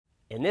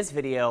In this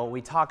video, we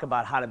talk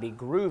about how to be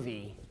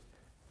groovy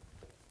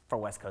for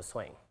West Coast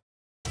swing.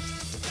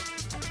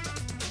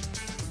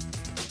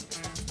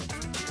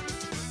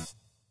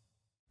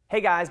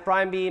 Hey guys,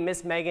 Brian B,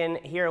 Miss Megan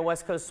here at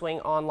West Coast Swing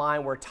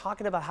Online. We're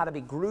talking about how to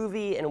be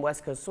groovy in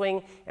West Coast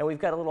Swing, and we've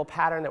got a little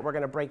pattern that we're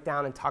going to break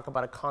down and talk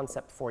about a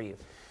concept for you.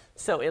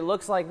 So it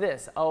looks like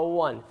this: a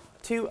 1,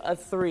 2, a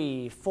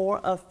 3,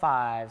 4, a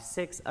 5,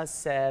 6, a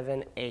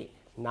 7, 8,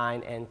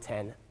 9, and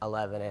 10,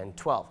 11, and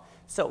 12.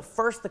 So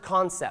first, the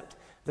concept.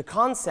 The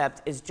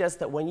concept is just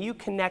that when you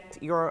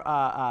connect your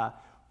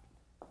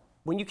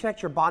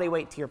body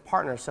weight to your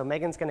partner, so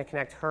Megan's going to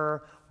connect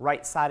her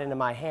right side into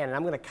my hand, and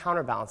I'm going to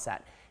counterbalance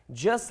that.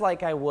 Just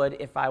like I would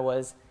if I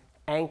was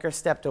anchor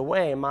stepped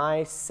away,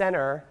 my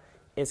center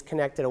is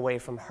connected away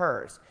from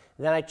hers.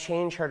 Then I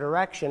change her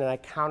direction and I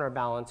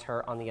counterbalance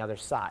her on the other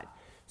side.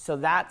 So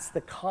that's the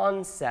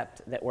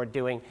concept that we're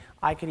doing.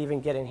 I could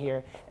even get in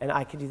here and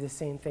I could do the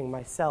same thing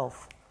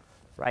myself,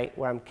 right?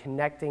 Where I'm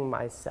connecting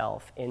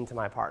myself into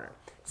my partner.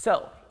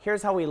 So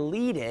here's how we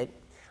lead it.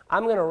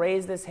 I'm going to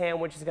raise this hand,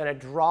 which is going to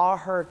draw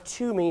her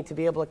to me to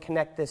be able to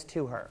connect this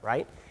to her,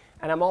 right?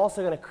 And I'm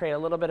also going to create a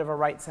little bit of a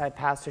right side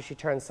pass so she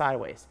turns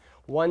sideways.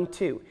 1,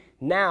 2.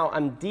 Now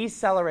I'm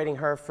decelerating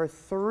her for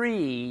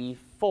 3,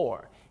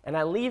 4. And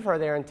I leave her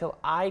there until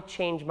I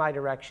change my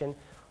direction.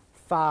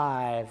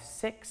 5,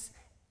 6.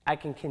 I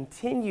can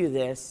continue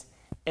this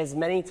as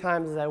many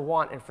times as I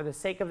want. And for the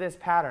sake of this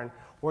pattern,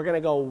 we're going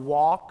to go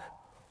walk,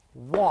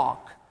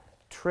 walk,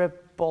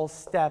 triple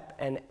step,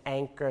 and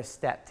anchor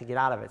step to get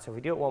out of it. So if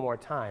we do it one more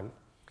time,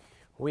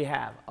 we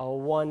have a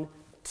 1,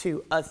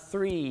 2, a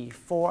 3,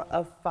 4,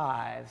 a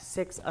 5,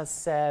 6, a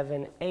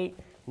 7, 8,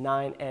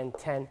 9, and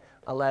 10,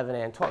 11,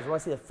 and 12. If you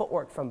want to see the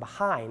footwork from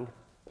behind,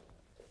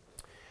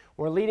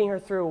 we're leading her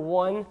through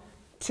 1,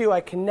 2.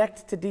 I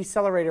connect to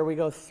decelerator. We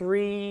go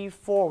 3,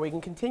 4. We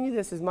can continue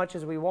this as much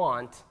as we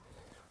want,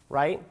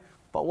 right?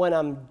 But when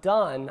I'm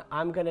done,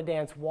 I'm going to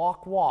dance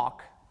walk,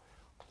 walk,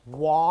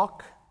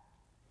 walk,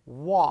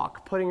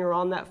 walk, putting her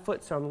on that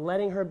foot. So I'm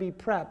letting her be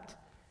prepped.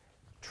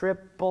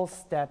 Triple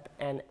step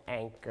and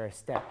anchor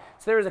step.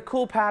 So there's a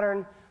cool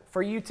pattern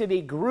for you to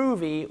be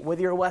groovy with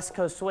your West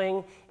Coast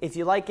swing. If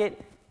you like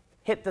it,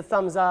 hit the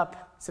thumbs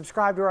up,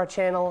 subscribe to our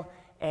channel,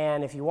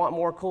 and if you want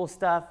more cool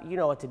stuff, you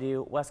know what to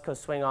do,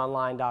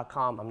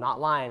 westcoastswingonline.com. I'm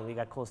not lying, we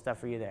got cool stuff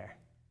for you there.